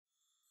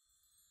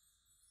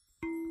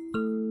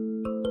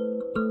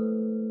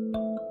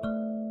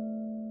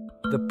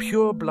The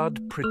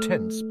Pureblood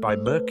Pretense by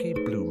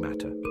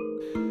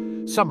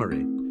Murkybluematter.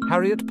 Summary.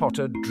 Harriet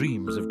Potter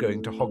dreams of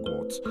going to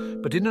Hogwarts,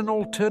 but in an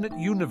alternate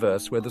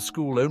universe where the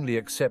school only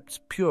accepts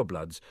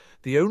purebloods,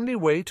 the only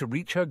way to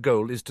reach her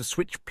goal is to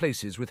switch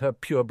places with her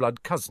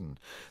pureblood cousin.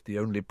 The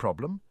only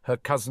problem? Her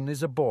cousin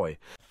is a boy.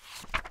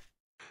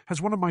 Has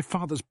one of my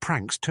father's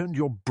pranks turned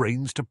your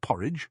brains to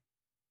porridge?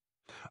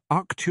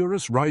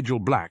 Arcturus Rigel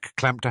Black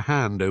clamped a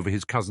hand over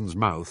his cousin's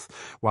mouth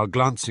while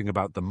glancing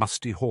about the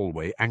musty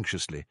hallway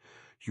anxiously.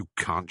 You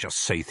can't just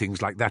say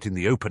things like that in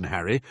the open,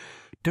 Harry.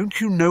 Don't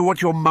you know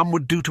what your mum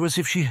would do to us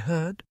if she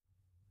heard?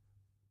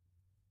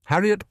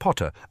 Harriet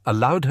Potter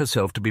allowed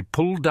herself to be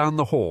pulled down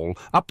the hall,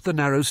 up the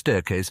narrow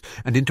staircase,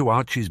 and into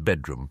Archie's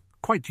bedroom,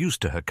 quite used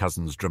to her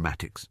cousin's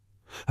dramatics.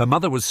 Her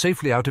mother was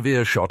safely out of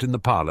earshot in the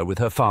parlour with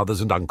her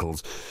fathers and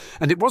uncles,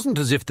 and it wasn't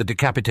as if the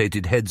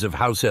decapitated heads of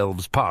house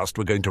elves past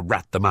were going to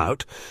rat them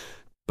out.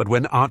 But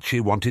when Archie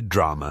wanted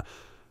drama,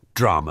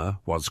 drama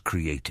was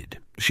created.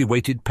 She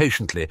waited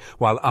patiently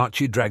while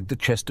Archie dragged the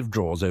chest of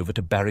drawers over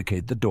to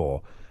barricade the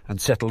door, and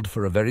settled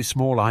for a very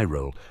small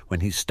eye-roll when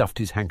he stuffed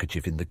his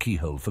handkerchief in the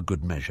keyhole for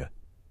good measure.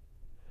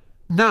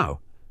 "Now."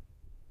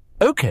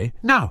 "OK,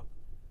 now."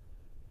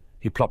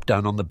 He plopped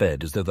down on the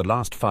bed as though the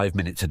last 5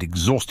 minutes had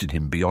exhausted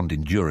him beyond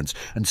endurance,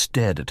 and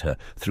stared at her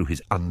through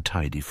his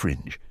untidy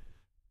fringe.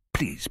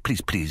 "Please,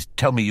 please, please,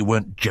 tell me you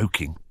weren't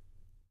joking."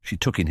 She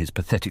took in his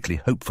pathetically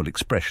hopeful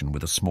expression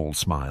with a small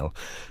smile.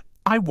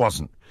 "I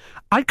wasn't.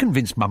 I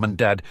convinced Mum and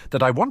Dad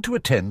that I want to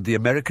attend the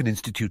American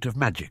Institute of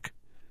Magic."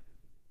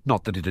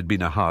 Not that it had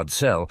been a hard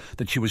sell.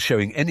 That she was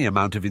showing any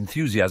amount of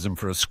enthusiasm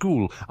for a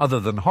school other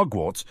than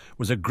Hogwarts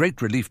was a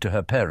great relief to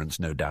her parents,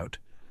 no doubt.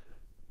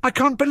 "I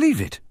can't believe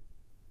it."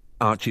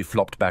 Archie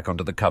flopped back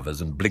onto the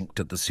covers and blinked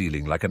at the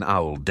ceiling like an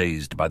owl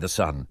dazed by the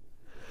sun.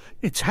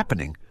 "It's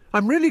happening.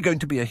 I'm really going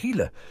to be a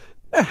healer.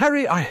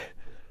 Harry,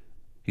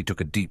 He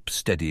took a deep,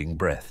 steadying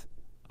breath.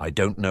 "I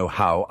don't know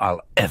how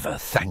I'll ever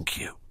thank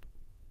you."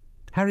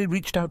 Harry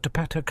reached out to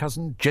pat her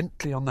cousin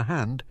gently on the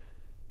hand.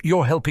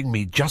 "You're helping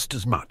me just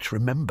as much,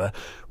 remember.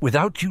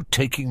 Without you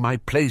taking my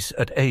place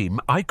at AIM,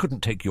 I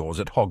couldn't take yours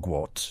at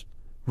Hogwarts."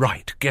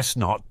 "Right, guess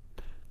not."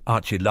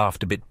 Archie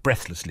laughed a bit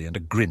breathlessly, and a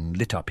grin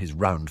lit up his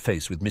round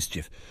face with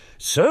mischief.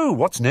 "So,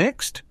 what's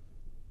next?"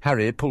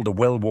 Harry pulled a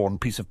well-worn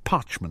piece of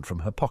parchment from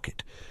her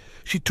pocket.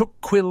 She took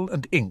quill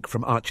and ink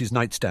from Archie's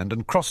nightstand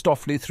and crossed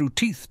offly through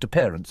teeth to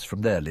parents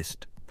from their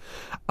list.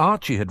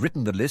 Archie had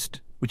written the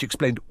list, which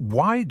explained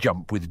why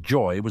Jump with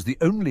Joy was the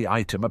only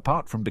item,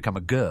 apart from Become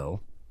a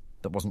Girl,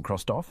 that wasn't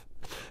crossed off.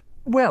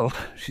 "Well,"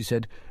 she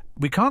said,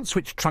 "we can't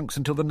switch trunks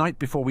until the night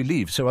before we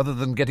leave, so other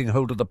than getting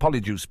hold of the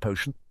polyjuice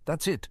potion,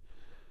 that's it."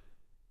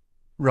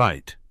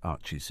 "Right,"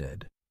 Archie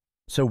said.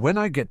 "So when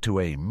I get to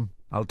AIM,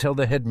 I'll tell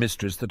the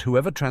headmistress that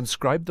whoever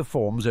transcribed the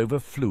forms over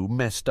flew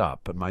messed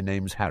up, and my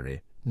name's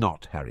Harry,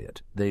 not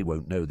Harriet. They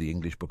won't know the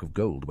English Book of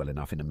Gold well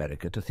enough in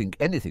America to think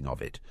anything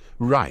of it.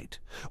 Right.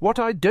 What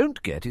I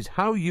don't get is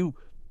how you—"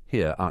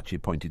 here Archie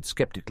pointed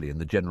sceptically in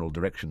the general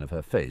direction of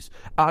her face—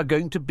 "are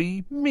going to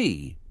be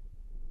me."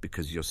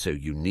 "Because you're so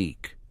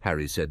unique,"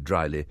 Harry said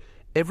dryly.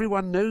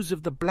 "Everyone knows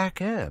of the black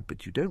hair,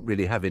 but you don't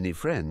really have any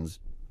friends."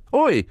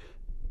 "Oi!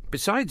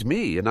 Besides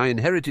me, and I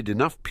inherited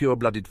enough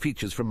pure-blooded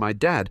features from my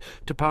dad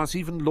to pass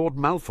even Lord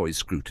Malfoy's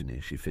scrutiny,"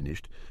 she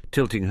finished,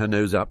 tilting her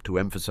nose up to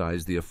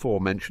emphasize the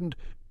aforementioned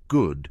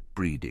good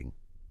breeding.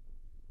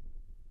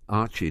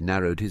 Archie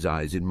narrowed his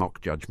eyes in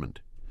mock judgment.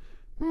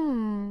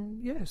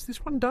 Yes,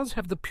 this one does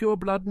have the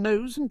pure-blood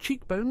nose and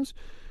cheekbones.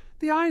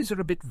 The eyes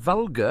are a bit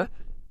vulgar.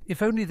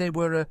 If only they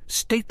were a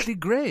stately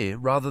grey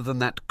rather than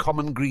that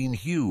common green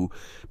hue.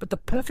 But the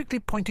perfectly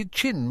pointed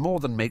chin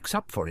more than makes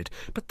up for it.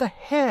 But the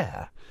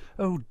hair!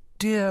 Oh,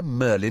 dear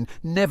Merlin,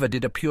 never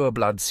did a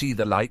pure-blood see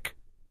the like."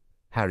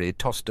 Harry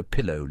tossed a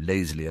pillow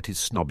lazily at his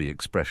snobby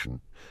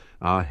expression.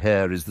 "Our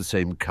hair is the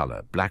same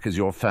colour, black as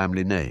your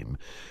family name.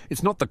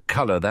 It's not the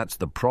colour that's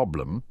the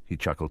problem," he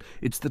chuckled.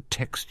 "It's the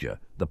texture.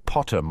 The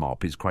Potter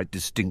mop is quite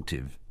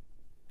distinctive."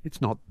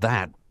 "It's not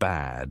that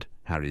bad,"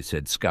 Harry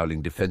said,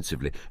 scowling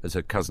defensively as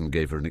her cousin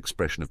gave her an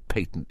expression of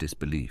patent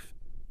disbelief.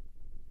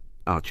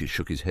 Archie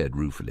shook his head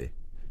ruefully.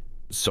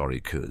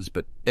 "Sorry, Cuz,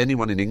 but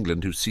anyone in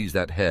England who sees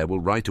that hair will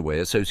right away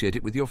associate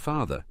it with your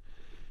father.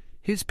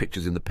 His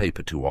picture's in the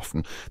paper too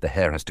often. The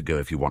hair has to go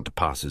if you want to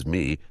pass as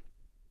me."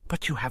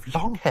 "But you have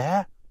long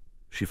hair."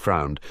 She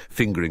frowned,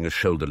 fingering a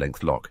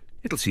shoulder-length lock.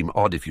 "It'll seem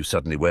odd if you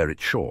suddenly wear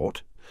it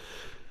short."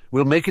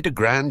 "We'll make it a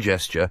grand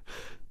gesture.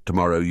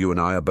 Tomorrow you and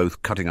I are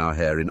both cutting our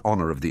hair in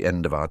honour of the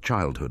end of our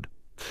childhood.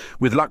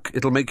 With luck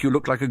it'll make you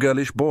look like a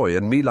girlish boy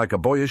and me like a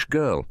boyish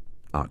girl,"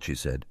 Archie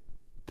said.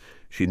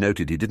 She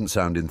noted he didn't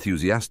sound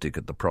enthusiastic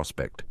at the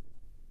prospect.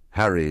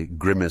 Harry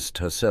grimaced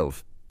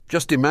herself,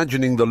 just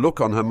imagining the look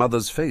on her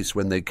mother's face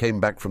when they came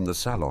back from the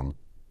salon.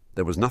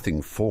 There was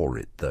nothing for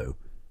it, though.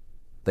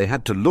 They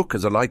had to look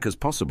as alike as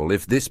possible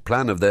if this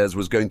plan of theirs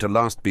was going to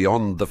last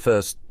beyond the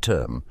first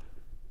term.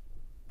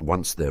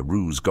 Once their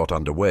ruse got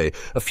underway,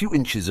 a few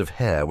inches of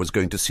hair was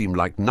going to seem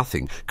like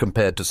nothing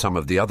compared to some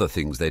of the other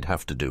things they'd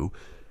have to do.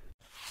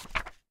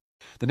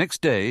 The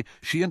next day,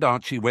 she and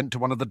Archie went to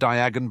one of the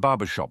Diagon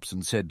barber shops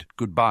and said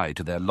goodbye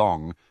to their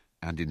long,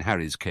 and in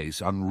Harry's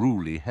case,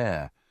 unruly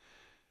hair.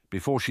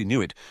 Before she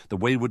knew it, the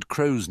wayward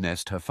crow's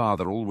nest her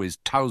father always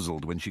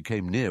tousled when she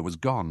came near was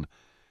gone.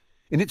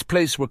 In its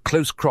place were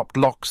close-cropped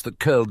locks that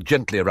curled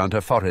gently around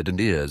her forehead and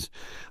ears.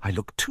 I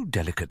look too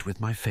delicate with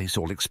my face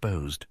all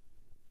exposed.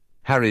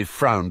 Harry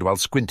frowned while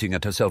squinting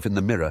at herself in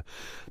the mirror.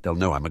 They'll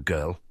know I'm a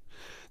girl.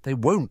 They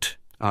won't,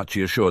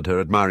 Archie assured her,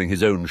 admiring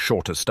his own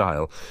shorter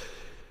style.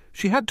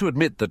 She had to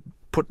admit that,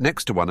 put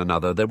next to one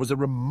another, there was a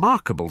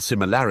remarkable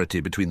similarity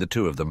between the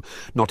two of them,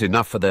 not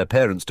enough for their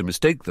parents to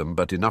mistake them,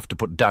 but enough to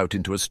put doubt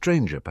into a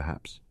stranger,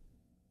 perhaps.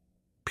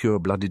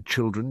 Pure-blooded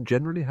children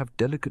generally have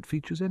delicate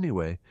features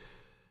anyway.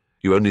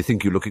 You only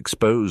think you look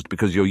exposed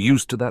because you're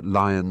used to that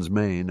lion's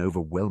mane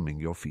overwhelming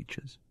your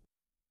features.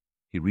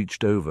 He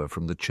reached over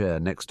from the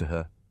chair next to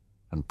her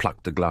and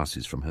plucked the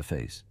glasses from her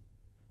face.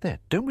 There,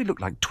 don't we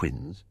look like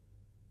twins?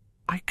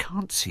 I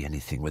can't see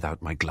anything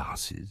without my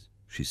glasses,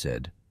 she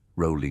said,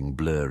 rolling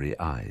blurry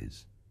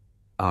eyes.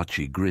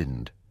 Archie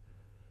grinned.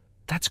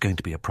 That's going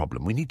to be a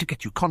problem. We need to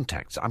get you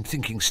contacts. I'm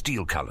thinking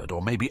steel-coloured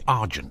or maybe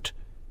argent.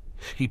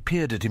 He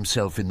peered at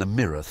himself in the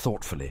mirror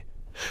thoughtfully.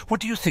 What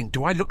do you think?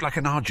 Do I look like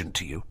an argent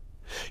to you?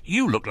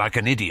 You look like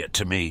an idiot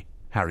to me,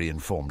 Harry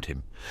informed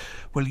him.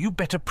 Well, you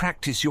better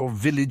practice your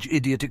village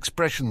idiot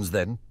expressions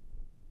then.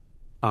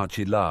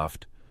 Archie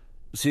laughed.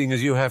 Seeing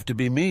as you have to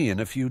be me in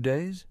a few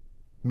days?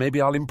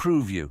 Maybe I'll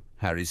improve you,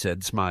 Harry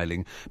said,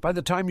 smiling. By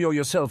the time you're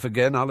yourself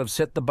again, I'll have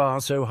set the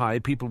bar so high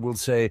people will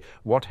say,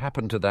 what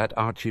happened to that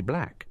Archie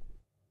Black?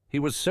 He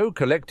was so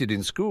collected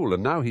in school,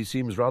 and now he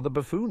seems rather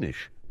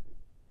buffoonish.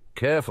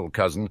 Careful,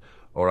 cousin,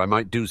 or I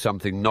might do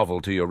something novel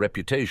to your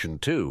reputation,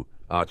 too,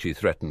 Archie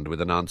threatened with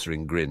an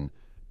answering grin.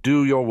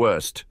 Do your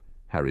worst,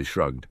 Harry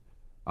shrugged.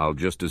 I'll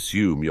just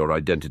assume your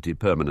identity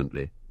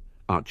permanently.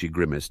 Archie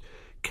grimaced.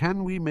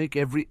 Can we make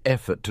every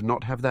effort to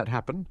not have that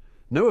happen?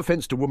 No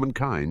offence to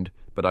womankind,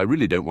 but I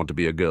really don't want to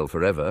be a girl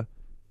forever.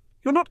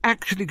 You're not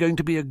actually going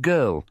to be a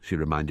girl, she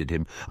reminded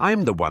him.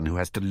 I'm the one who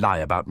has to lie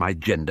about my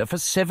gender for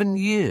 7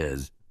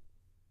 years.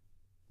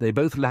 They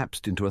both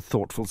lapsed into a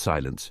thoughtful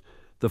silence,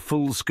 the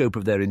full scope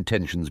of their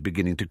intentions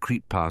beginning to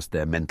creep past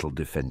their mental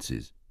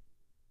defences.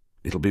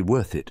 It'll be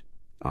worth it,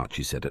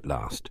 Archie said at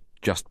last,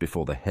 just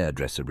before the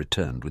hairdresser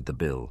returned with the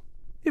bill.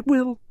 It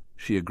will,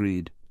 she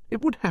agreed.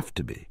 It would have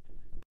to be.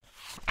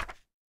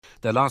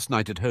 Their last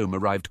night at home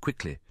arrived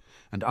quickly,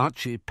 and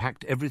Archie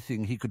packed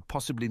everything he could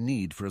possibly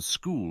need for a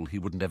school he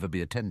wouldn't ever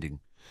be attending.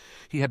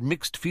 He had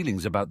mixed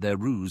feelings about their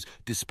ruse,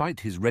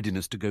 despite his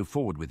readiness to go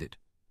forward with it.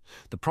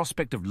 The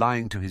prospect of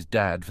lying to his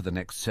dad for the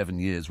next 7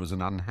 years was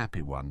an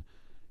unhappy one.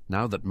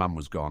 Now that Mum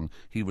was gone,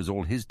 he was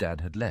all his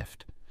dad had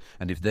left,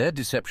 and if their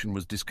deception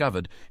was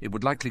discovered, it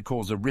would likely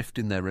cause a rift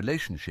in their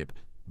relationship,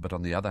 but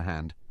on the other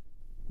hand,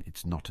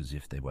 it's not as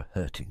if they were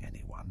hurting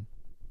anyone.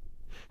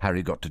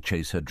 Harry got to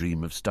chase her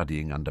dream of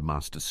studying under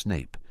Master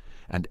Snape,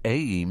 and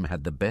AIM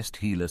had the best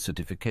healer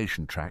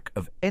certification track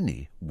of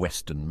any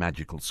Western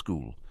magical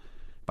school.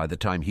 By the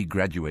time he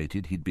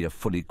graduated, he'd be a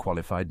fully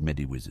qualified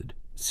Mediwizard,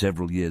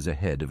 several years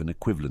ahead of an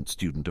equivalent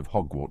student of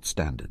Hogwarts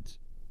standards.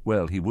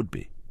 Well, he would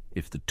be,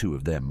 if the two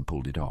of them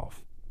pulled it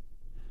off.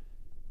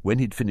 When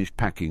he'd finished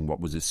packing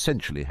what was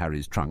essentially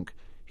Harry's trunk,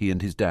 he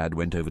and his dad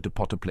went over to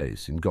Potter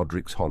Place in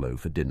Godric's Hollow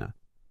for dinner.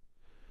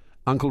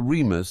 Uncle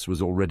Remus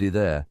was already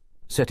there,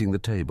 setting the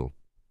table.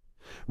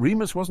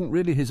 Remus wasn't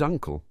really his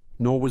uncle,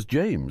 nor was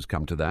James,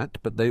 come to that,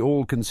 but they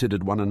all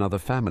considered one another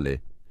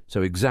family,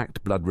 so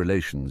exact blood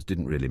relations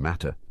didn't really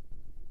matter.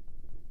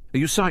 "Are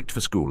you psyched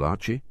for school,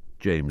 Archie?"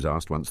 James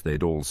asked once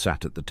they'd all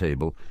sat at the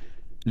table.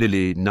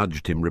 Lily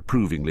nudged him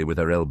reprovingly with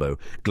her elbow,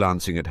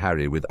 glancing at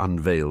Harry with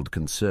unveiled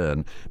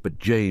concern, but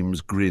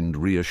James grinned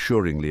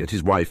reassuringly at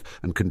his wife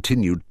and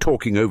continued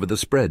talking over the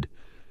spread.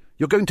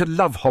 "You're going to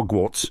love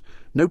Hogwarts.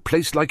 No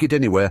place like it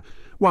anywhere.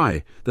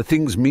 Why, the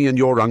things me and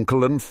your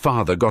uncle and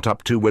father got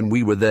up to when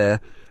we were there.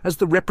 As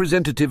the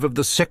representative of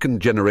the second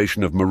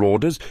generation of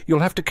Marauders, you'll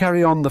have to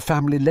carry on the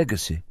family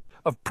legacy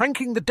of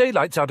pranking the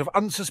daylights out of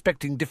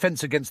unsuspecting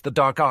Defence Against the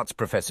Dark Arts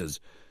professors,"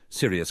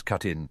 Sirius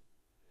cut in.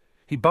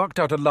 He barked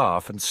out a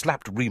laugh and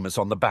slapped Remus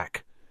on the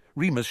back.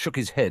 Remus shook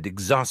his head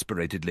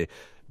exasperatedly,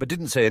 but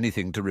didn't say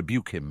anything to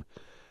rebuke him.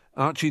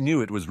 Archie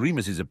knew it was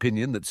Remus's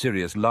opinion that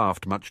Sirius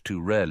laughed much too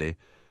rarely.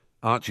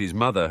 Archie's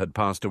mother had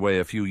passed away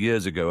a few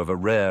years ago of a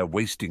rare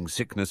wasting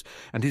sickness,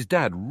 and his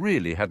dad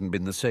really hadn't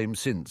been the same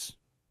since.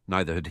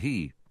 Neither had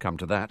he, come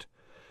to that.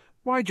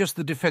 "Why just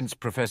the defence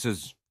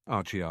professors?"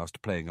 Archie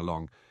asked, playing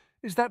along.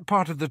 "Is that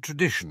part of the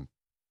tradition?"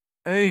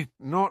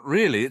 Not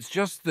really. It's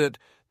just that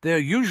they're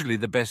usually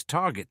the best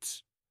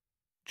targets."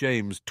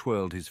 James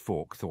twirled his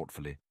fork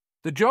thoughtfully.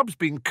 "The job's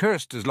been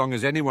cursed as long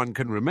as anyone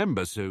can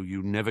remember, so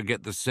you never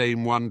get the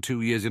same one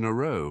 2 years in a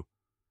row.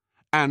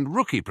 And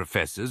rookie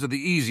professors are the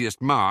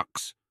easiest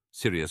marks,"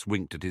 Sirius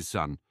winked at his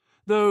son.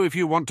 "Though if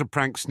you want to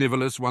prank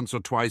Snivelus once or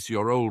twice,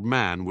 your old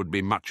man would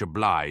be much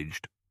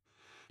obliged."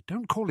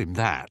 "Don't call him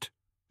that,"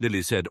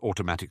 Lily said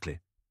automatically.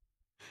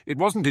 It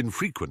wasn't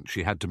infrequent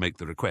she had to make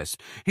the request.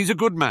 "He's a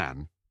good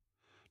man."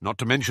 Not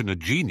to mention a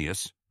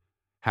genius,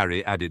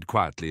 Harry added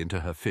quietly into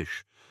her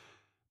fish.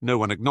 No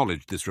one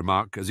acknowledged this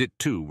remark, as it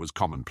too was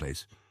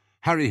commonplace.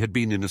 Harry had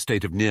been in a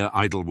state of near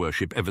idol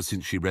worship ever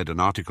since she read an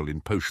article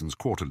in Potions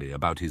Quarterly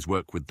about his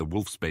work with the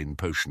wolfsbane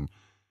potion.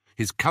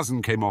 His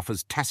cousin came off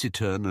as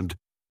taciturn and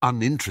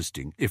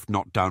uninteresting, if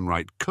not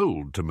downright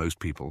cold to most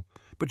people,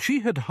 but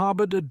she had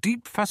harboured a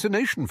deep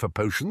fascination for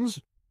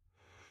potions.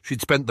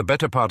 She'd spent the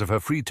better part of her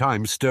free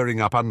time stirring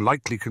up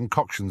unlikely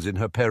concoctions in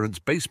her parents'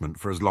 basement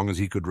for as long as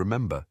he could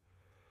remember.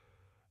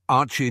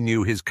 Archie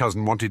knew his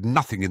cousin wanted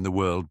nothing in the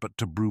world but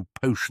to brew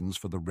potions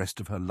for the rest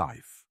of her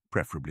life,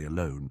 preferably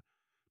alone.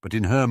 But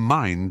in her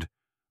mind,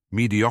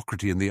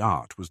 mediocrity in the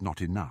art was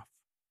not enough.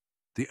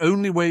 The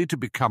only way to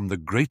become the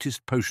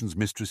greatest potions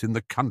mistress in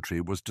the country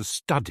was to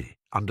study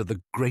under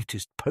the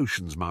greatest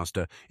potions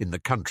master in the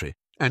country,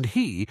 and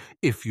he,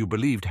 if you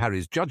believed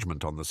Harry's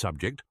judgment on the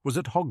subject, was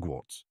at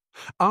Hogwarts.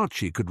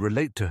 Archie could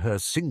relate to her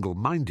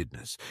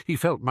single-mindedness. He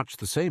felt much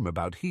the same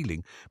about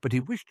healing, but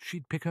he wished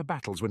she'd pick her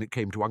battles when it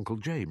came to Uncle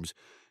James.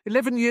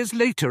 11 years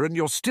later, and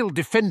you're still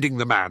defending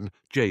the man.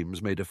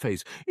 James made a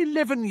face.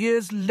 11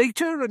 years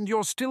later, and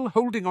you're still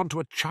holding on to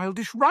a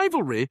childish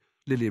rivalry,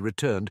 Lily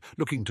returned,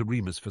 looking to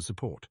Remus for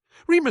support.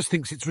 Remus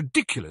thinks it's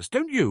ridiculous,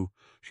 don't you?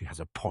 She has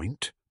a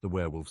point, the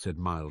werewolf said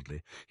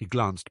mildly. He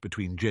glanced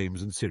between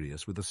James and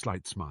Sirius with a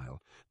slight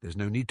smile. There's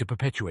no need to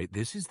perpetuate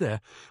this, is there?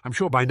 I'm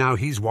sure by now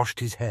he's washed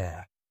his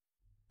hair.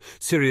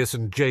 Sirius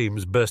and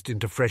James burst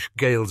into fresh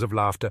gales of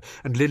laughter,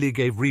 and Lily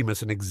gave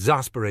Remus an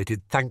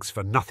exasperated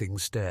thanks-for-nothing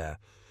stare.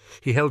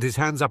 He held his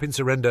hands up in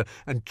surrender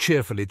and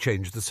cheerfully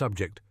changed the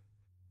subject.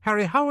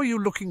 Harry, how are you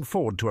looking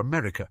forward to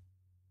America?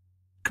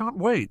 Can't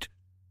wait.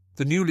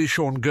 The newly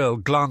shorn girl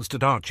glanced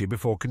at Archie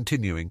before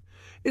continuing.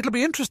 It'll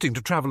be interesting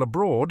to travel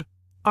abroad.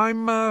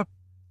 I'm,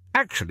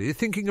 actually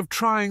thinking of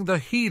trying the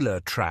healer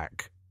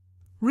track.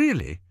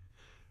 Really?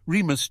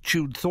 Remus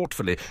chewed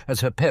thoughtfully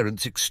as her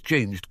parents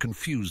exchanged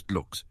confused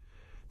looks.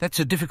 That's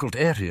a difficult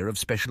area of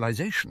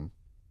specialization.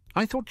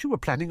 I thought you were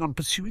planning on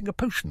pursuing a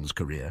potions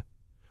career.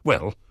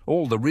 Well,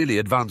 all the really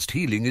advanced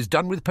healing is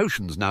done with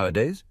potions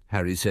nowadays,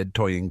 Harry said,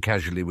 toying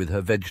casually with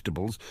her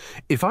vegetables.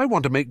 If I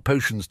want to make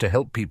potions to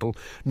help people,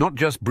 not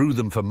just brew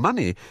them for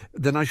money,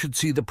 then I should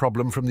see the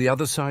problem from the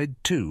other side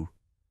too.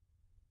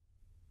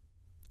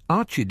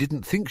 Archie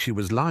didn't think she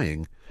was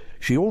lying.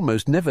 She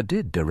almost never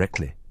did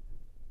directly.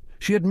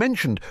 She had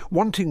mentioned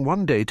wanting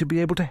one day to be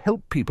able to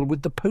help people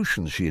with the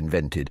potions she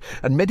invented,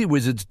 and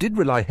Mediwizards did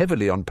rely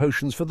heavily on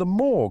potions for the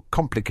more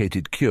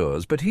complicated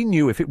cures, but he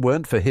knew if it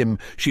weren't for him,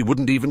 she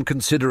wouldn't even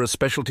consider a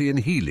specialty in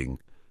healing.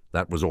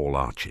 That was all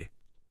Archie.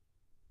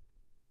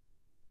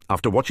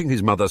 After watching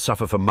his mother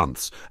suffer for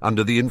months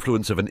under the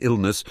influence of an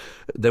illness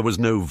there was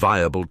no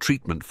viable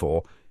treatment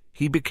for,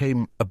 he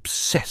became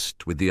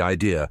obsessed with the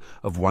idea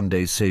of one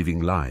day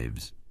saving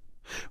lives.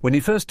 When he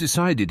first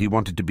decided he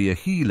wanted to be a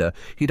healer,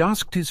 he'd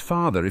asked his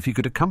father if he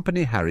could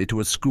accompany Harry to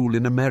a school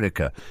in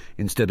America,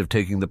 instead of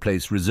taking the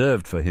place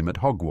reserved for him at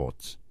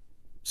Hogwarts.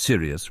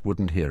 Sirius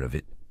wouldn't hear of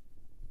it.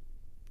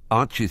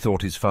 Archie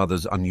thought his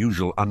father's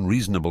unusual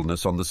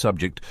unreasonableness on the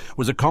subject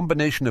was a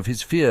combination of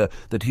his fear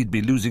that he'd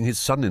be losing his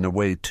son in a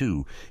way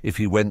too, if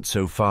he went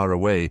so far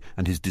away,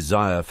 and his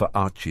desire for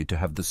Archie to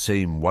have the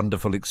same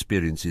wonderful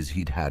experiences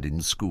he'd had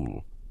in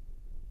school.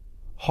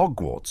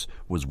 Hogwarts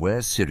was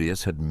where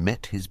Sirius had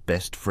met his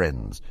best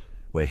friends,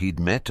 where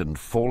he'd met and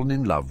fallen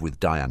in love with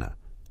Diana,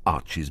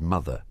 Archie's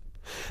mother.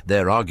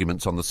 Their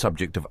arguments on the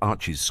subject of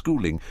Archie's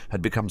schooling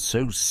had become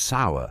so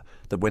sour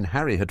that when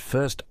Harry had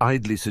first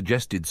idly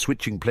suggested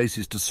switching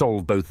places to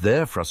solve both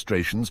their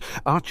frustrations,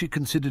 Archie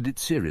considered it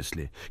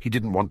seriously. He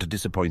didn't want to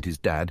disappoint his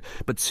dad,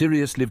 but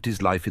Sirius lived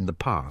his life in the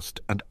past,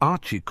 and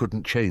Archie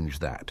couldn't change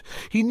that.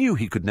 He knew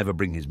he could never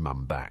bring his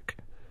mum back.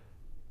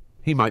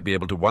 He might be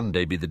able to one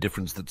day be the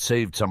difference that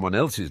saved someone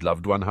else's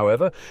loved one,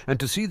 however, and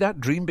to see that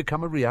dream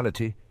become a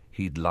reality,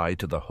 he'd lie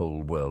to the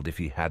whole world if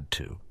he had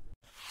to.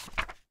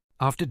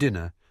 After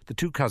dinner, the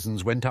two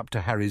cousins went up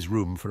to Harry's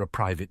room for a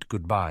private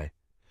goodbye.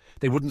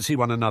 They wouldn't see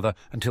one another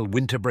until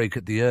winter break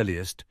at the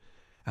earliest,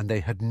 and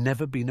they had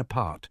never been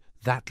apart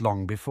that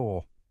long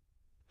before.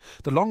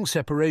 The long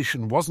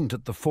separation wasn't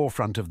at the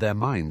forefront of their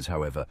minds,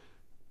 however.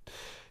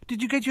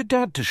 "Did you get your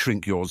dad to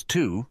shrink yours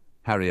too?"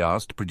 Harry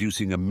asked,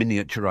 producing a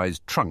miniaturized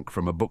trunk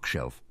from a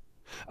bookshelf.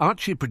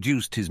 Archie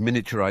produced his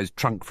miniaturized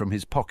trunk from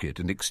his pocket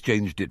and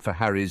exchanged it for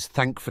Harry's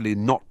thankfully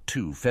not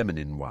too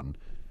feminine one.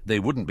 They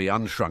wouldn't be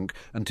unshrunk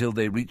until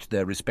they reached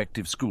their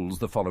respective schools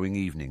the following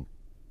evening.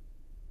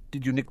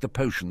 "Did you nick the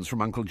potions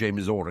from Uncle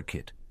James's aura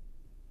kit?"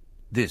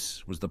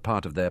 This was the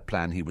part of their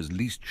plan he was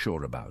least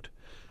sure about.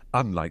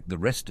 Unlike the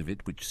rest of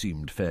it, which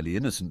seemed fairly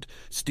innocent,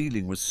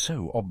 stealing was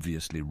so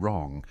obviously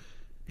wrong.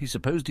 He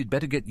supposed he'd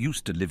better get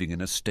used to living in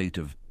a state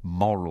of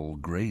moral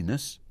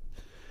greyness.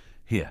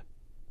 "Here."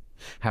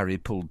 Harry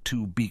pulled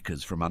 2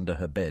 beakers from under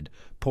her bed,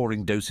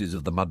 pouring doses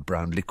of the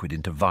mud-brown liquid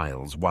into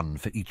vials, one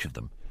for each of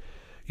them.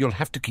 "You'll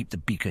have to keep the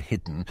beaker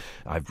hidden.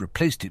 I've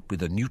replaced it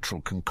with a neutral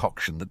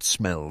concoction that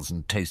smells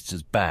and tastes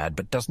as bad,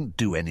 but doesn't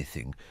do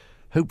anything.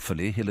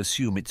 Hopefully he'll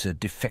assume it's a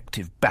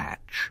defective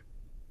batch."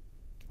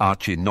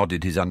 Archie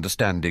nodded his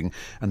understanding,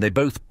 and they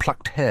both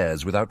plucked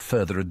hairs without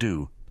further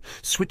ado.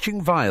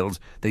 Switching vials,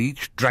 they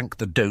each drank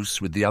the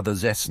dose with the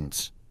other's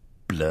essence.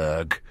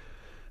 Blurg.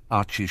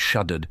 Archie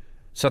shuddered,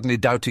 suddenly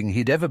doubting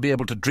he'd ever be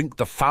able to drink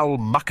the foul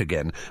muck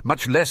again,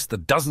 much less the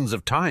dozens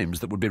of times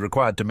that would be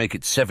required to make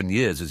it 7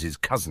 years as his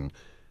cousin.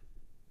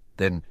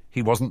 Then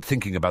he wasn't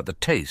thinking about the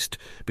taste,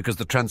 because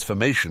the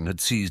transformation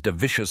had seized a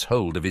vicious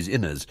hold of his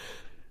innards.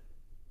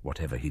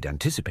 Whatever he'd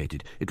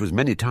anticipated, it was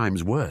many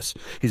times worse.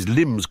 His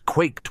limbs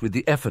quaked with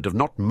the effort of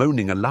not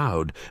moaning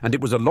aloud, and it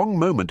was a long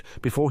moment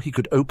before he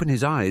could open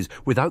his eyes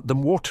without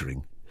them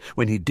watering.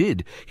 When he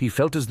did, he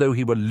felt as though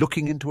he were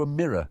looking into a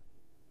mirror.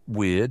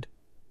 Weird.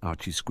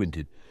 Archie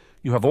squinted.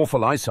 You have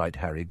awful eyesight,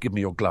 Harry. Give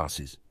me your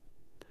glasses.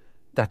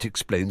 That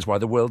explains why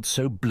the world's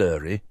so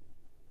blurry.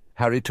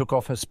 Harry took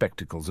off her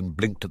spectacles and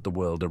blinked at the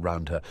world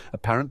around her,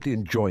 apparently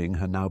enjoying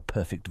her now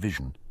perfect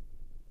vision.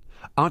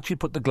 Archie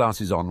put the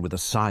glasses on with a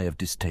sigh of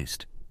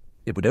distaste.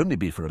 It would only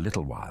be for a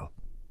little while.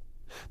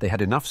 They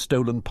had enough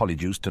stolen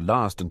polyjuice to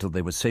last until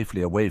they were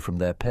safely away from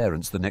their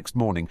parents the next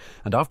morning,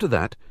 and after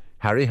that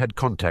Harry had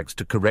contacts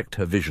to correct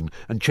her vision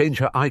and change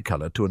her eye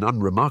colour to an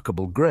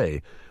unremarkable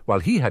grey, while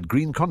he had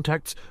green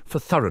contacts for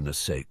thoroughness'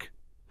 sake.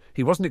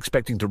 He wasn't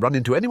expecting to run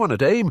into anyone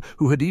at AIM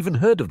who had even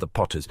heard of the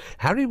Potters.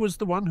 Harry was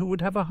the one who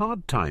would have a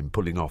hard time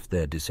pulling off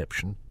their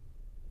deception.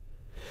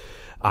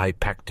 I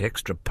packed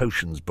extra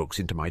potions books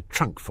into my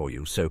trunk for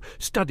you, so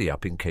study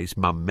up in case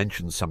Mum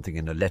mentions something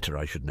in a letter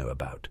I should know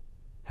about,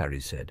 Harry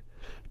said.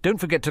 Don't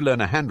forget to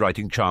learn a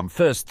handwriting charm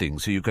first thing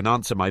so you can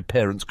answer my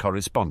parents'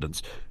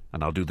 correspondence,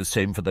 and I'll do the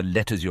same for the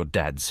letters your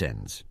dad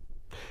sends.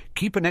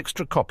 Keep an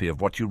extra copy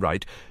of what you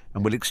write,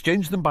 and we'll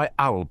exchange them by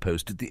owl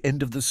post at the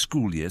end of the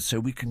school year so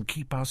we can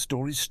keep our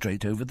stories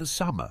straight over the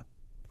summer.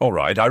 All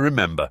right, I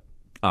remember,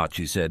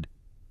 Archie said.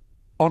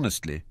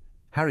 Honestly,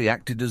 Harry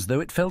acted as though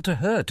it fell to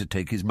her to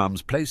take his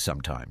mum's place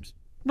sometimes.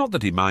 Not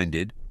that he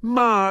minded.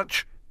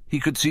 Much!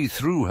 He could see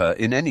through her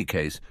in any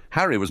case.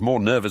 Harry was more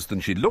nervous than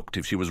she looked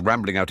if she was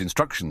rambling out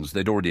instructions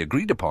they'd already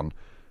agreed upon.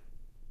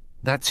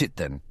 That's it,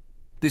 then.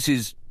 This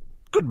is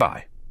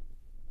goodbye.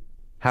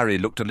 Harry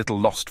looked a little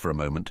lost for a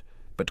moment,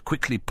 but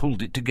quickly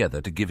pulled it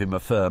together to give him a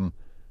firm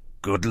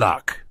good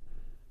luck.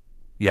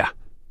 Yeah.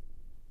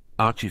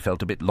 Archie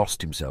felt a bit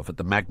lost himself at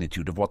the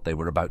magnitude of what they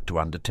were about to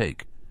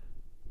undertake.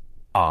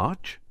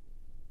 Arch?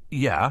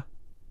 Yeah.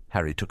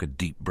 Harry took a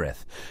deep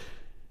breath.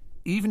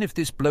 Even if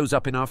this blows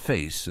up in our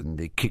face and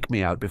they kick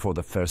me out before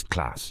the first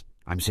class,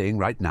 I'm saying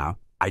right now,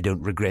 I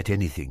don't regret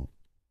anything.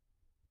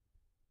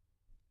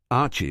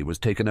 Archie was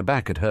taken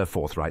aback at her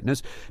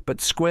forthrightness, but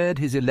squared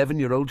his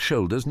 11-year-old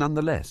shoulders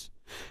nonetheless.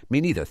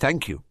 Me neither,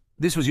 thank you.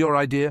 This was your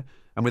idea,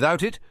 and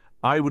without it,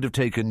 I would have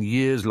taken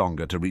years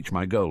longer to reach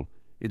my goal.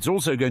 It's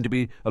also going to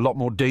be a lot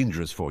more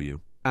dangerous for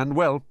you. And,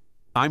 well,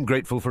 I'm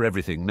grateful for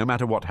everything, no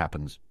matter what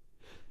happens.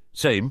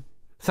 Same.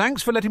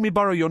 Thanks for letting me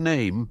borrow your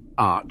name,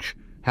 Arch,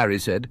 Harry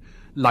said,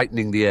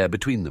 lightening the air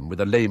between them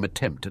with a lame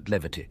attempt at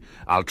levity.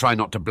 I'll try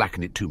not to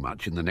blacken it too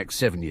much in the next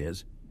 7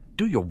 years.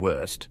 Do your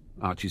worst,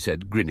 Archie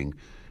said, grinning.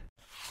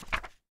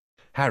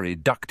 Harry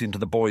ducked into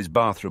the boys'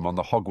 bathroom on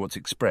the Hogwarts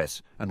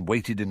Express and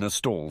waited in a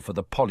stall for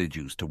the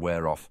polyjuice to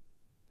wear off.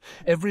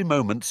 Every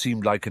moment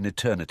seemed like an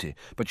eternity,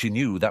 but she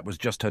knew that was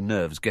just her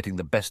nerves getting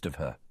the best of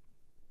her.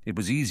 It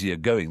was easier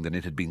going than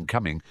it had been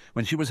coming.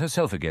 When she was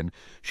herself again,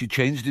 she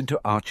changed into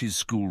Archie's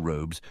school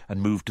robes and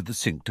moved to the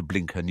sink to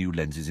blink her new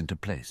lenses into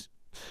place.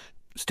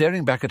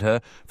 Staring back at her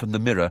from the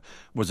mirror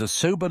was a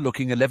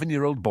sober-looking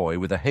 11-year-old boy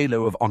with a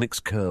halo of onyx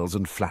curls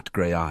and flat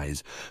grey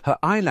eyes. Her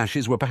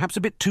eyelashes were perhaps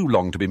a bit too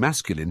long to be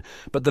masculine,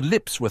 but the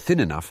lips were thin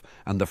enough,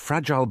 and the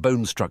fragile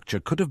bone structure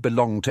could have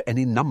belonged to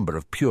any number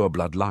of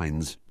pure-blood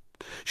lines.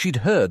 She'd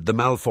heard the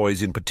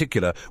Malfoys in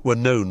particular were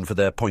known for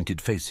their pointed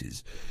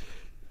faces.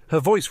 Her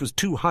voice was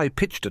too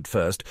high-pitched at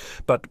first,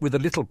 but with a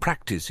little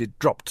practice it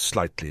dropped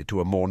slightly to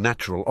a more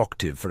natural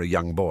octave for a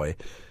young boy.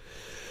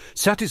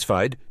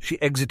 Satisfied, she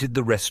exited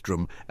the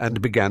restroom and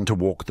began to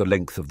walk the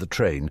length of the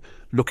train,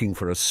 looking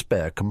for a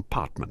spare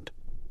compartment.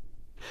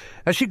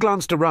 As she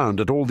glanced around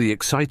at all the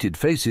excited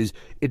faces,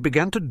 it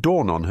began to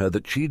dawn on her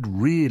that she'd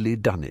really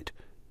done it.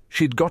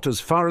 She'd got as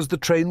far as the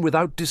train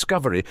without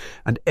discovery,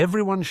 and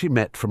everyone she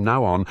met from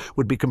now on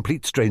would be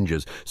complete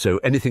strangers, so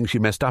anything she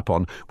messed up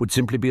on would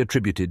simply be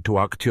attributed to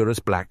Arcturus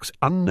Black's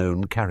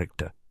unknown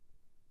character.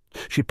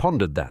 She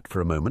pondered that for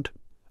a moment.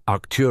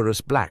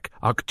 Arcturus Black,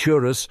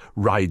 Arcturus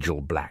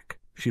Rigel Black.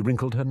 She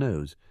wrinkled her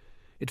nose.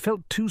 It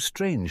felt too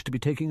strange to be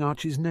taking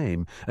Archie's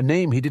name, a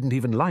name he didn't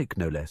even like,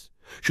 no less.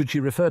 Should she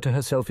refer to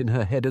herself in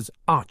her head as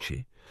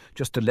Archie,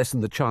 just to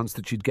lessen the chance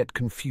that she'd get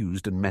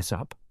confused and mess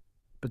up?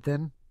 But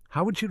then,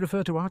 how would she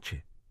refer to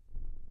Archie?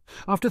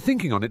 After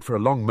thinking on it for a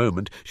long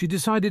moment, she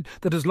decided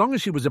that as long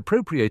as she was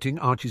appropriating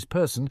Archie's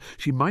person,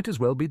 she might as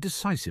well be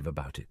decisive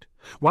about it.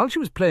 While she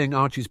was playing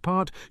Archie's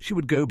part, she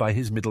would go by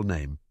his middle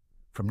name.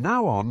 From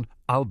now on,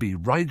 I'll be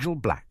Rigel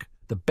Black,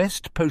 the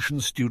best potion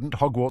student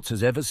Hogwarts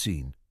has ever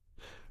seen.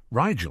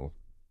 Rigel?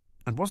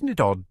 And wasn't it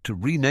odd to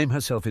rename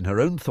herself in her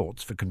own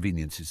thoughts for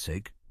convenience's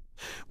sake?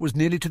 was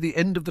nearly to the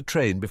end of the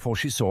train before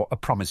she saw a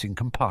promising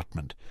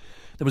compartment.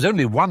 There was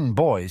only one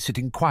boy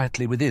sitting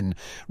quietly within,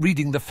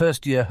 reading the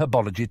first-year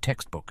herbology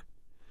textbook.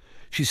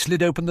 She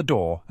slid open the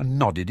door and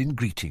nodded in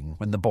greeting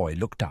when the boy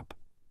looked up.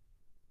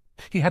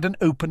 He had an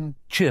open,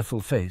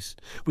 cheerful face,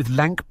 with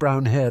lank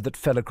brown hair that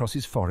fell across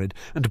his forehead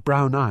and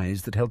brown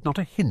eyes that held not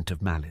a hint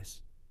of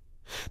malice.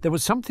 There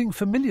was something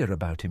familiar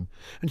about him,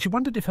 and she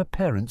wondered if her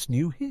parents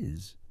knew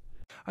his.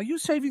 "Are you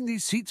saving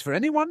these seats for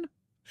anyone?"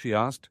 she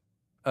asked.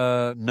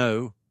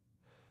 No."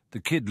 The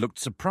kid looked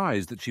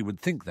surprised that she would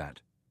think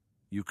that.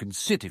 "You can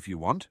sit if you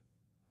want."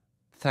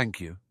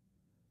 "Thank you."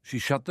 She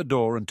shut the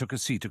door and took a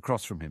seat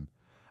across from him.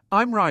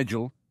 "I'm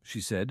Rigel," she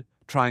said,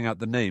 trying out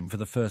the name for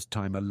the first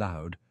time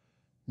aloud.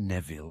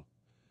 "Neville."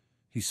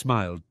 He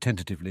smiled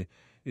tentatively.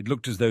 It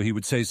looked as though he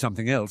would say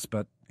something else,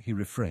 but he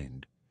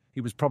refrained.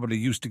 He was probably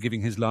used to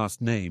giving his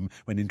last name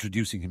when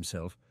introducing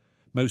himself.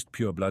 Most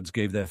purebloods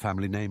gave their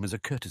family name as a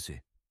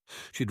courtesy.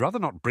 She'd rather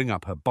not bring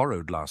up her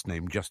borrowed last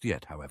name just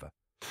yet, however.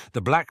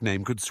 The Black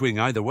name could swing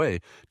either way,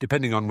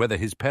 depending on whether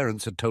his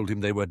parents had told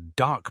him they were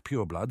dark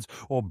purebloods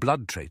or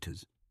blood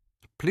traitors.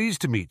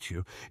 "Pleased to meet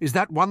you. Is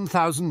that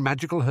 1,000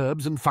 magical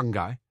herbs and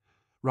fungi?"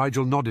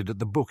 Rigel nodded at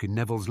the book in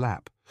Neville's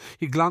lap.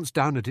 He glanced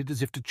down at it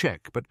as if to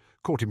check, but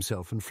caught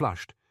himself and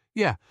flushed.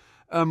 "Yeah.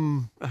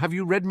 Have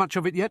you read much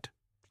of it yet?"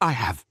 "I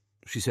have,"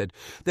 she said,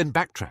 then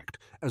backtracked,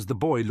 as the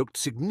boy looked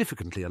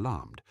significantly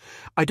alarmed.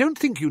 "I don't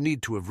think you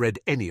need to have read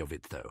any of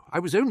it, though. I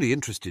was only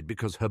interested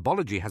because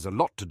herbology has a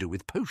lot to do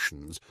with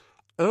potions."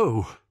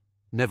 "Oh."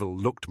 Neville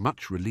looked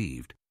much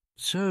relieved.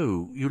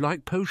 "So, you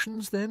like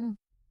potions, then?"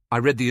 "I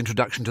read the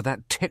introduction to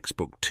that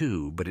textbook,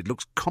 too, but it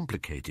looks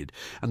complicated,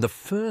 and the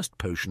first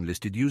potion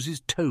listed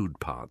uses toad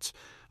parts.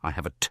 I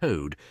have a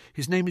toad.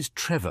 His name is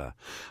Trevor.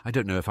 I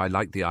don't know if I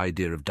like the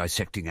idea of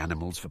dissecting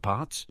animals for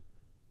parts."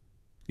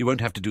 "You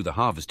won't have to do the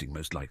harvesting,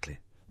 most likely.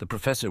 The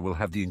professor will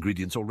have the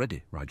ingredients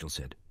already," Rigel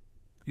said.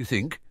 "You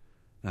think?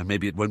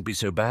 Maybe it won't be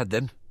so bad,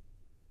 then."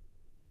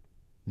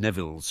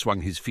 Neville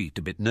swung his feet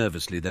a bit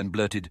nervously, then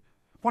blurted,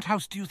 "What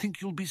house do you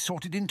think you'll be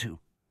sorted into?"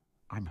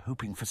 "I'm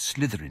hoping for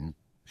Slytherin,"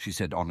 she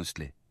said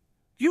honestly.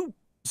 "You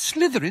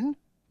Slytherin?"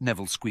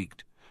 Neville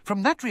squeaked.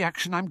 "From that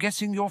reaction I'm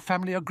guessing your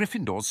family are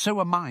Gryffindors, so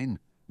are mine,"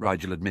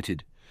 Rigel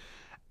admitted.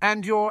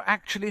 "And you're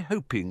actually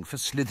hoping for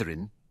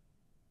Slytherin?"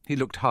 He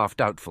looked half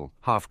doubtful,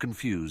 half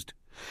confused.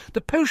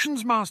 "The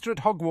potions master at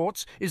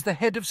Hogwarts is the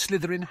head of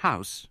Slytherin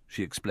House,"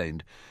 she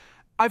explained.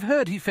 "I've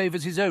heard he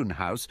favours his own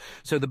house,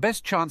 so the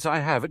best chance I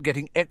have at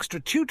getting extra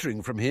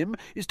tutoring from him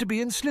is to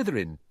be in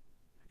Slytherin.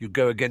 You'd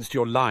go against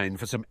your line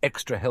for some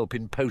extra help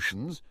in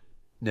potions?"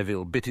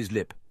 Neville bit his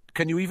lip.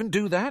 "Can you even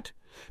do that?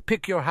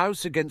 Pick your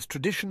house against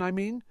tradition, I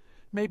mean?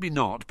 Maybe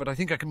not, but I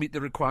think I can meet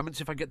the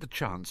requirements if I get the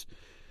chance.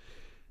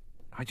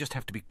 I just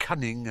have to be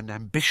cunning and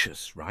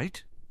ambitious,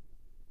 right?"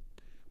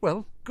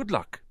 "Well, good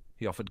luck,"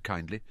 he offered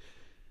kindly.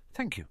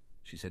 "Thank you,"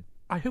 she said.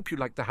 "I hope you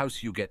like the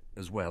house you get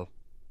as well."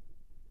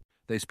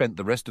 They spent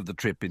the rest of the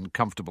trip in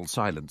comfortable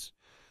silence.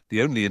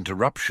 The only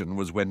interruption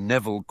was when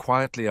Neville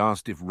quietly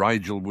asked if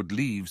Rigel would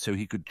leave so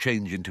he could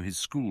change into his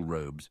school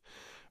robes.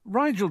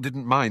 Rigel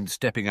didn't mind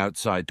stepping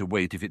outside to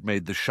wait if it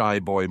made the shy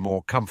boy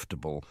more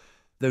comfortable,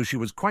 though she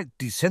was quite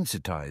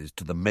desensitized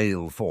to the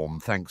male form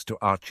thanks to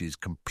Archie's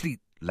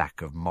complete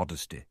lack of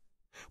modesty.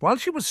 While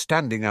she was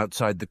standing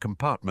outside the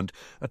compartment,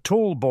 a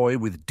tall boy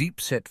with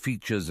deep-set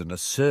features and a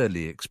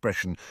surly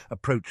expression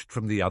approached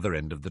from the other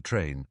end of the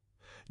train.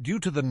 Due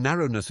to the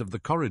narrowness of the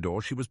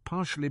corridor, she was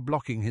partially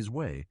blocking his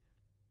way.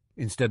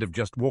 Instead of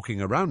just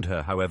walking around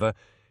her, however,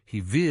 he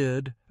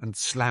veered and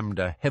slammed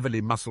a heavily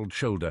muscled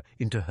shoulder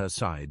into her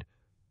side.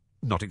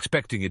 Not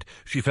expecting it,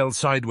 she fell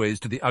sideways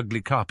to the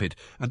ugly carpet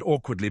and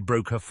awkwardly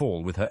broke her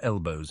fall with her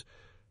elbows.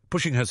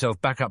 Pushing herself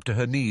back up to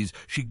her knees,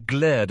 she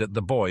glared at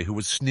the boy who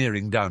was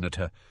sneering down at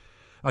her.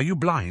 "Are you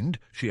blind?"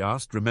 she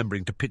asked,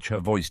 remembering to pitch her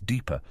voice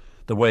deeper,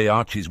 the way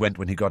Archie's went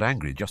when he got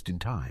angry, just in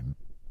time.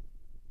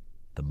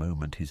 The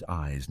moment his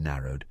eyes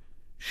narrowed,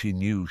 she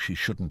knew she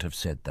shouldn't have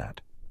said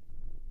that.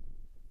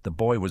 The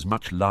boy was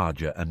much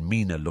larger and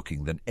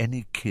meaner-looking than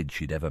any kid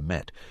she'd ever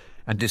met,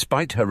 and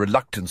despite her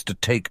reluctance to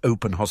take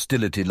open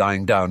hostility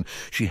lying down,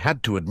 she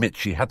had to admit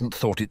she hadn't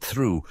thought it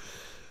through.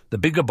 The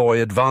bigger boy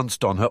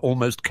advanced on her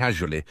almost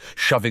casually,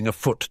 shoving a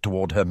foot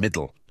toward her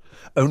middle.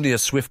 Only a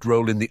swift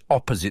roll in the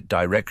opposite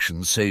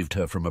direction saved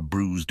her from a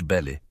bruised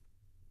belly.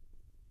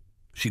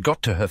 She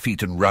got to her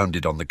feet and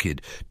rounded on the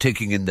kid,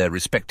 taking in their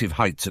respective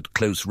heights at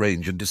close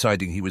range and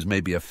deciding he was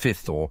maybe a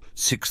 5th or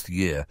 6th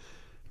year.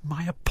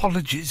 "My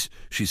apologies,"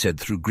 she said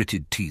through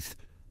gritted teeth.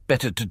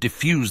 Better to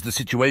diffuse the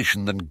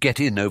situation than get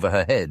in over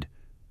her head.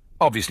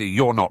 "Obviously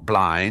you're not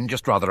blind,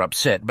 just rather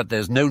upset, but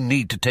there's no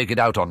need to take it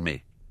out on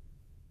me."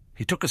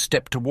 He took a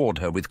step toward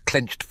her with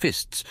clenched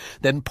fists,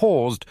 then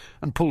paused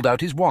and pulled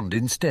out his wand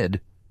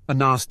instead, a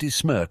nasty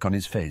smirk on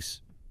his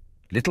face.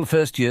 "Little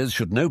first-years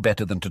should know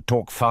better than to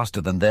talk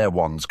faster than their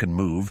wands can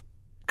move.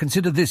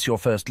 Consider this your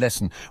first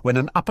lesson. When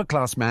an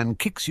upper-class man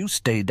kicks you,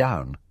 stay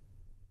down."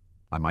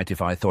 "I might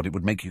if I thought it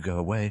would make you go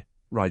away,"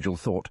 Rigel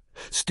thought,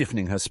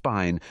 stiffening her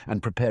spine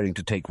and preparing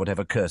to take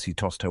whatever curse he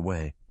tossed her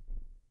way.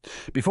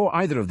 Before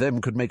either of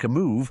them could make a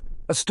move,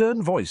 a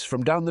stern voice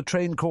from down the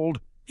train called,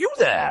 "You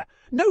there!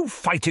 No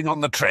fighting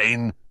on the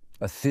train!"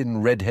 A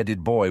thin,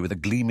 red-headed boy with a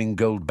gleaming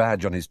gold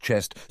badge on his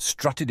chest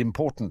strutted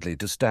importantly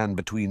to stand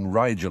between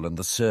Rigel and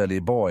the surly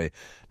boy,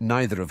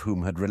 neither of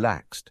whom had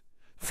relaxed.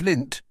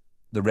 "Flint,"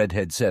 the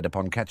redhead said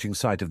upon catching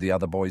sight of the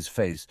other boy's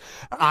face,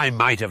 "I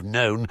might have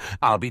known.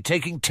 I'll be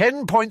taking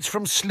 10 points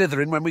from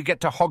Slytherin when we get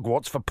to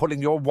Hogwarts for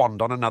pulling your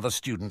wand on another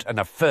student, and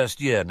a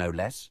first year, no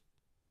less."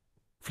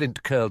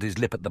 Flint curled his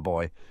lip at the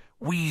boy.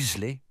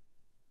 "Weasley."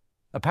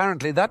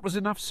 Apparently that was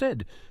enough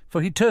said,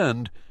 for he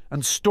turned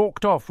and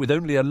stalked off with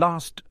only a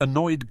last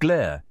annoyed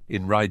glare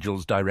in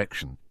Rigel's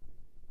direction.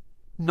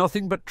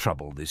 Nothing but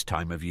trouble this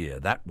time of year,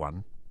 that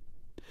one.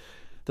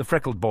 The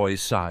freckled boy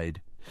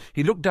sighed.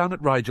 He looked down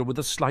at Rigel with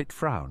a slight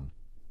frown.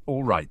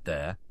 "All right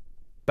there.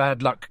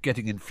 Bad luck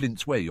getting in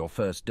Flint's way your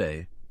first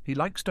day. He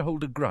likes to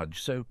hold a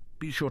grudge, so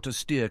be sure to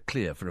steer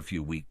clear for a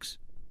few weeks."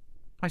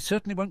 "I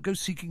certainly won't go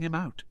seeking him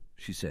out,"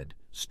 she said,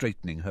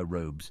 straightening her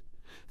robes.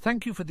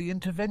 "Thank you for the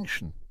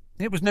intervention."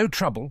 "It was no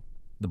trouble,"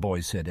 the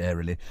boy said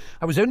airily.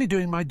 "I was only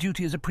doing my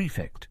duty as a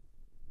prefect."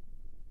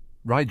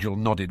 Rigel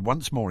nodded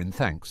once more in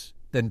thanks,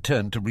 then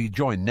turned to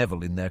rejoin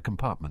Neville in their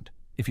compartment.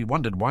 If he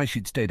wondered why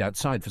she'd stayed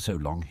outside for so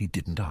long, he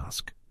didn't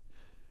ask.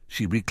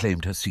 She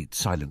reclaimed her seat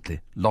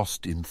silently,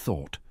 lost in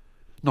thought.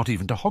 Not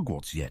even to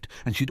Hogwarts yet,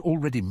 and she'd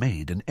already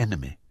made an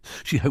enemy.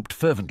 She hoped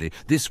fervently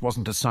this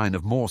wasn't a sign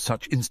of more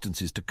such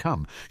instances to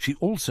come. She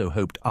also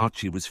hoped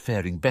Archie was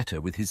faring better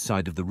with his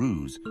side of the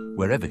ruse,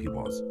 wherever he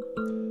was.